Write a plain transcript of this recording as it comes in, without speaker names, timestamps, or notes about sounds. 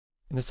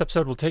In this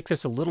episode, we'll take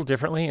this a little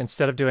differently.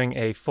 Instead of doing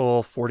a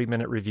full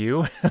 40-minute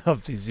review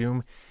of the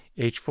Zoom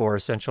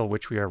H4essential,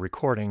 which we are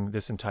recording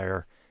this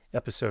entire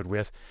episode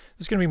with,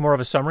 this is going to be more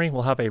of a summary.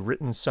 We'll have a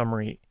written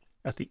summary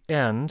at the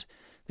end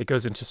that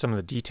goes into some of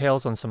the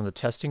details on some of the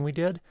testing we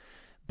did.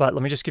 But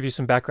let me just give you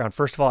some background.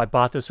 First of all, I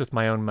bought this with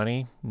my own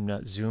money.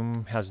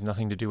 Zoom has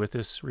nothing to do with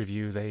this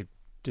review. They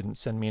didn't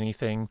send me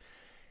anything.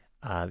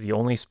 The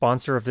only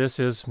sponsor of this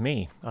is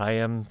me. I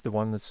am the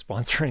one that's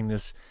sponsoring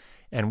this.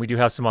 And we do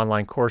have some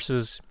online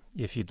courses.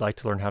 If you'd like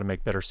to learn how to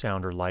make better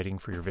sound or lighting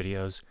for your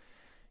videos,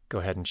 go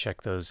ahead and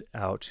check those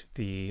out.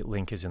 The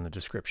link is in the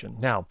description.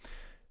 Now,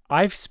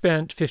 I've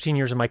spent 15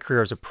 years of my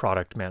career as a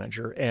product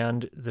manager,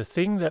 and the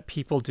thing that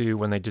people do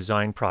when they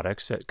design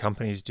products, that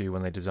companies do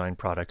when they design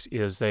products,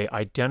 is they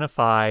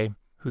identify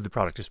who the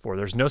product is for.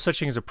 There's no such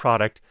thing as a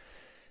product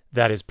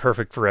that is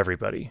perfect for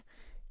everybody.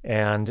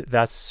 And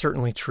that's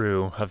certainly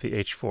true of the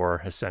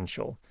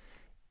H4essential.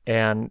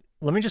 And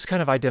let me just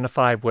kind of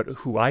identify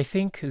who I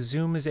think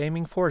Zoom is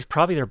aiming for. Is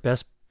probably their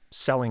best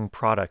selling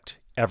product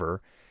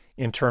ever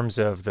in terms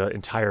of the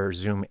entire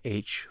Zoom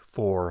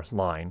H4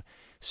 line.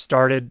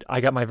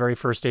 I got my very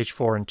first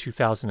H4 in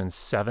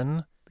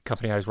 2007. The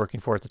company I was working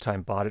for at the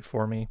time bought it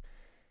for me.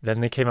 Then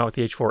they came out with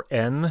the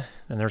H4n,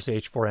 and there's the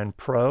H4n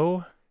Pro.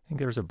 I think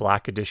there's a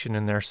black edition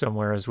in there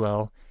somewhere as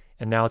well.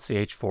 And now it's the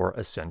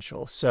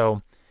H4essential.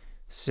 So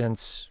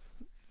since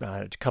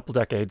a couple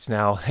decades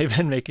now, they've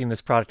been making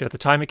this product. At the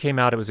time it came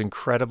out, it was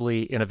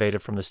incredibly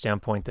innovative from the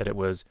standpoint that it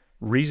was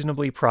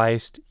reasonably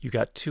priced. You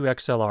got 2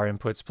 XLR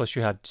inputs, plus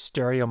you had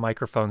stereo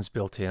microphones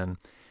built in,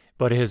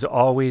 but it has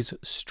always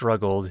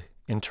struggled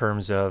in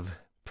terms of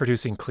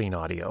producing clean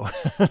audio.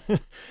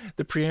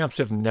 The preamps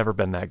have never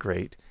been that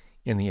great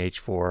in the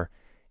H4,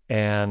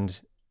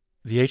 and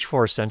the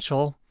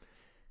H4essential,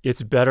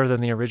 it's better than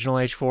the original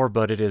H4,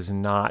 but it is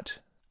not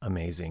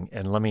amazing.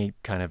 And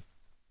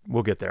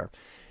we'll get there.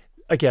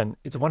 Again,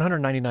 it's a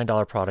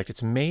 $199 product.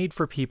 It's made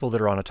for people that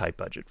are on a tight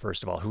budget,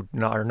 first of all, who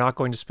are not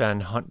going to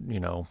spend,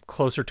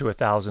 closer to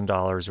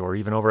 $1,000 or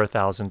even over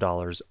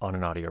 $1,000 on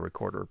an audio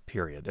recorder,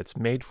 period. It's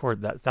made for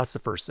that. That's the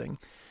first thing.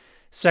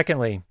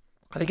 Secondly,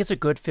 I think it's a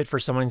good fit for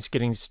someone who's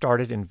getting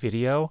started in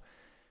video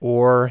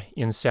or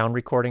in sound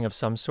recording of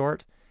some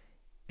sort.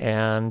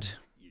 And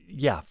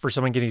yeah, for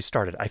someone getting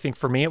started. I think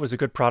for me, it was a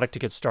good product to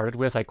get started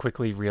with. I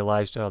quickly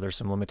realized, there's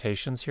some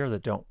limitations here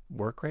that don't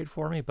work great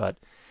for me, but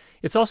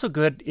it's also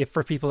good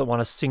for people that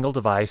want a single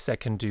device that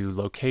can do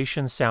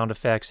location, sound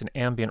effects, and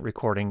ambient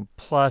recording,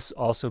 plus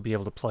also be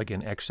able to plug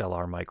in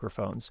XLR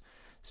microphones.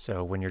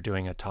 So when you're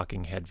doing a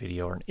talking head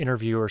video or an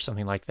interview or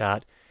something like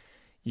that,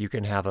 you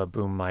can have a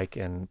boom mic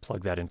and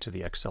plug that into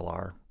the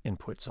XLR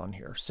inputs on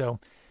here. So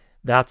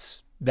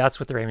that's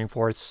what they're aiming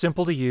for. It's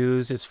simple to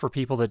use. It's for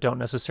people that don't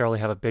necessarily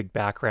have a big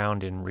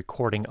background in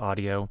recording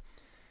audio.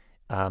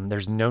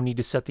 There's no need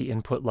to set the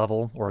input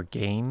level or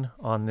gain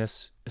on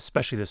this,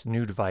 especially this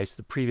new device.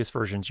 The previous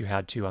versions you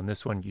had to. On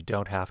this one, you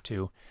don't have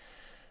to.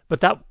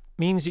 But that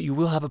means that you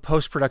will have a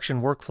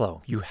post-production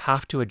workflow. You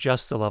have to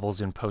adjust the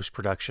levels in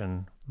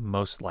post-production,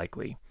 most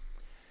likely.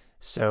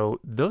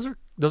 So those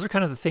are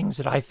kind of the things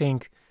that I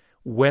think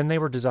when they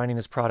were designing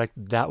this product,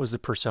 that was the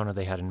persona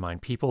they had in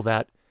mind. People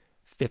that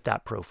fit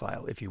that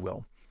profile, if you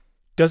will.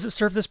 Does it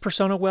serve this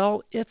persona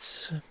well?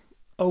 It's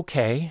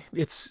okay.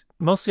 It's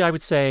mostly, I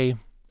would say,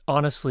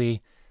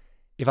 honestly,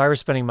 if I were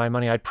spending my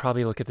money, I'd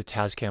probably look at the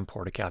Tascam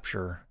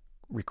Portacapture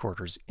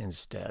recorders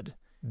instead.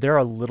 They're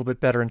a little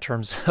bit better in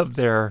terms of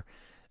their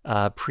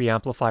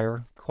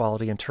preamplifier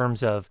quality, in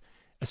terms of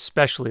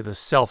especially the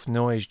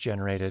self-noise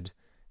generated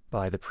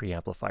by the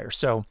preamplifier.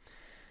 So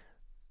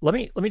let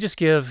me just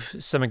give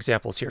some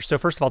examples here. So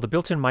first of all, the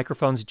built-in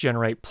microphones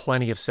generate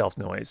plenty of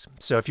self-noise.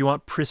 So if you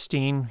want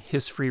pristine,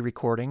 hiss-free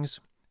recordings,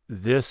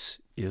 this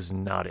is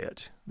not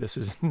it. This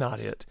is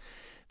not it.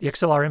 The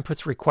XLR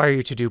inputs require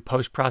you to do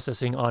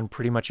post-processing on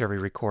pretty much every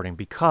recording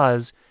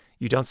because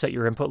you don't set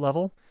your input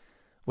level.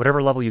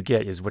 Whatever level you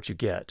get is what you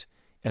get.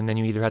 And then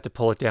you either have to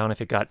pull it down if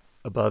it got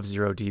above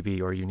 0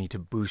 dB or you need to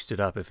boost it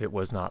up if it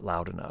was not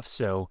loud enough.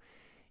 So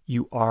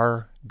you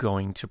are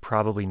going to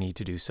probably need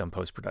to do some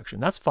post-production.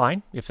 That's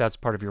fine if that's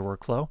part of your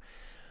workflow.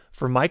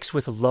 For mics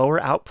with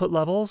lower output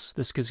levels,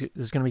 this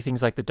is going to be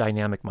things like the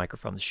dynamic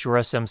microphones, Shure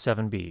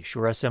SM7B,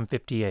 Shure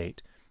SM58,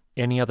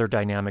 any other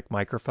dynamic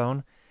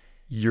microphone.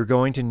 You're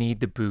going to need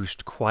to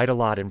boost quite a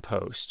lot in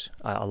post.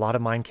 A lot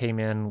of mine came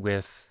in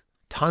with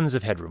tons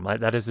of headroom.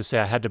 That is to say,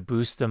 I had to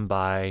boost them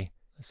by,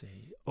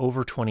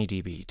 over 20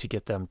 dB to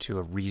get them to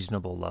a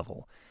reasonable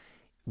level.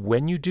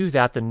 When you do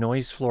that, the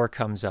noise floor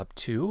comes up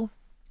too,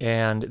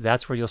 and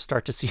that's where you'll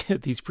start to see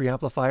that these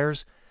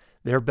preamplifiers,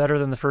 they're better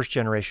than the first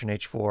generation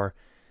H4.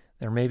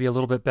 They're maybe a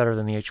little bit better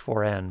than the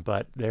H4n,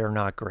 but they're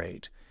not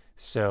great.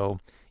 So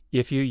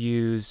if you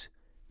use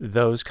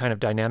those kind of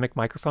dynamic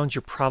microphones,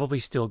 you're probably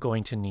still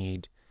going to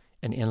need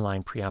an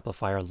inline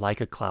preamplifier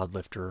like a cloud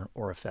lifter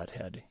or a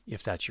Fathead,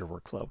 if that's your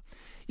workflow.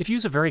 If you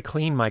use a very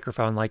clean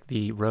microphone like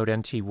the Rode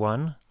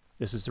NT1,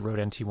 this is the Rode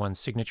NT1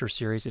 Signature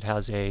Series. It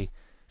has a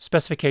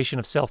Specification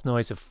of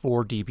self-noise of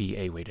 4 dB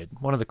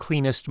A-weighted. One of the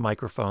cleanest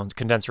microphones,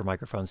 condenser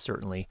microphones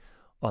certainly,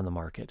 on the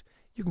market.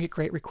 You can get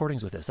great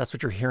recordings with this. That's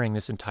what you're hearing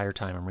this entire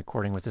time. I'm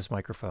recording with this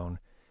microphone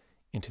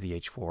into the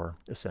H4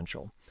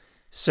 Essential.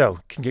 So,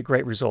 can get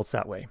great results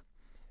that way.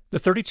 The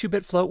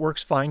 32-bit float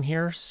works fine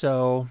here,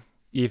 so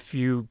if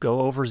you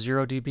go over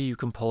 0 dB, you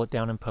can pull it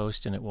down in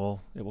post and it will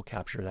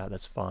capture that.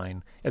 That's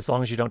fine, as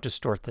long as you don't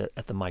distort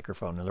at the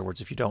microphone. In other words,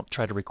 if you don't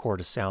try to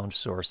record a sound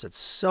source that's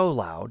so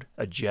loud,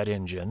 a jet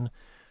engine,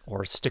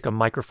 or stick a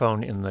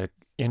microphone in the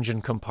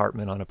engine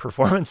compartment on a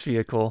performance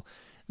vehicle,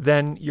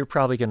 then you're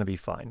probably going to be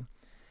fine.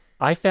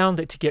 I found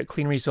that to get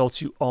clean results,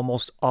 you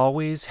almost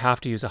always have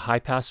to use a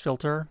high-pass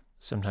filter,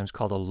 sometimes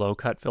called a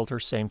low-cut filter,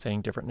 same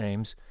thing, different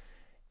names,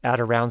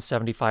 at around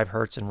 75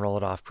 hertz and roll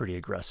it off pretty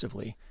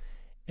aggressively.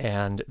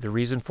 And the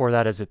reason for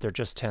that is that there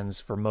just tends,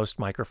 for most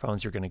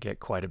microphones, you're going to get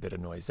quite a bit of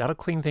noise. That'll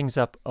clean things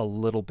up a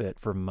little bit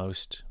for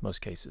most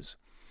cases.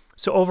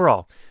 So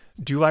overall,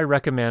 do I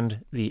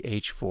recommend the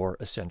H4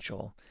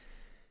 Essential?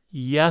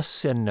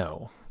 Yes and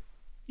no.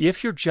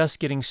 If you're just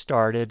getting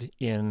started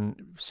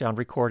in sound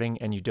recording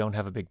and you don't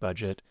have a big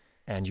budget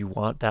and you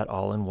want that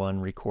all-in-one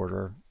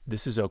recorder,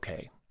 this is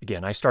okay.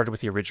 Again, I started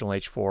with the original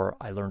H4.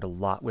 I learned a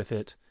lot with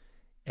it,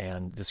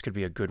 and this could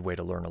be a good way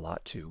to learn a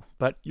lot too.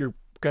 But you're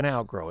going to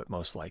outgrow it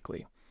most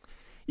likely.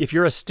 If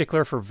you're a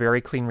stickler for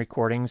very clean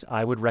recordings,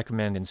 I would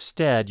recommend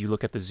instead you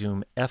look at the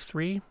Zoom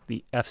F3,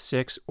 the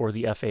F6, or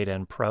the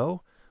F8N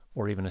Pro,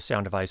 or even a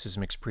Sound Devices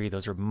Mix Pre.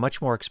 Those are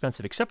much more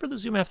expensive, except for the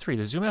Zoom F3.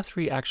 The Zoom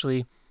F3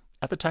 actually,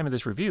 at the time of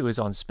this review, is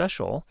on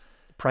special.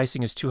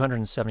 Pricing is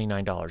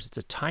 $279. It's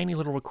a tiny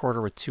little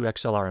recorder with 2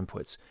 XLR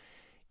inputs.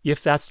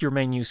 If that's your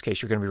main use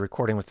case, you're going to be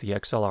recording with the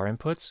XLR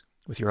inputs,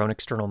 with your own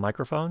external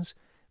microphones,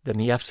 then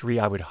the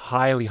F3, I would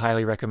highly,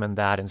 highly recommend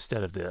that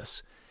instead of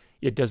this.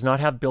 It does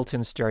not have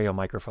built-in stereo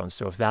microphones,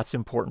 so if that's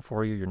important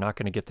for you, you're not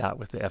going to get that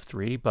with the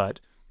F3, but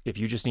if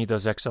you just need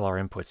those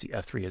XLR inputs, the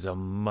F3 is a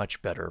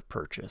much better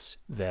purchase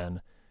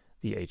than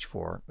the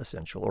H4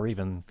 Essential or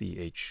even the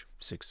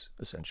H6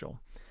 Essential.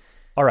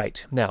 All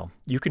right, now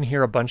you can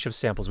hear a bunch of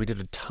samples. We did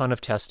a ton of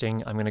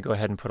testing. I'm going to go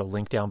ahead and put a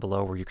link down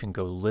below where you can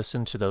go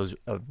listen to those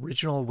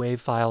original WAV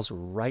files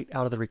right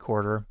out of the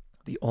recorder.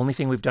 The only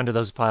thing we've done to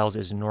those files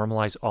is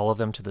normalize all of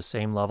them to the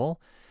same level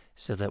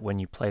so that when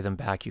you play them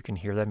back, you can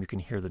hear them. You can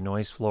hear the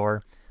noise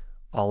floor,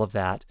 all of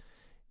that.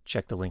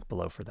 Check the link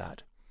below for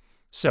that.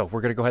 So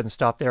we're going to go ahead and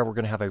stop there. We're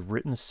going to have a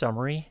written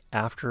summary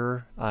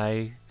after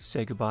I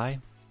say goodbye.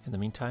 In the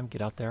meantime,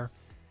 get out there,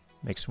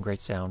 make some great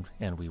sound,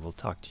 and we will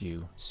talk to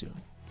you soon.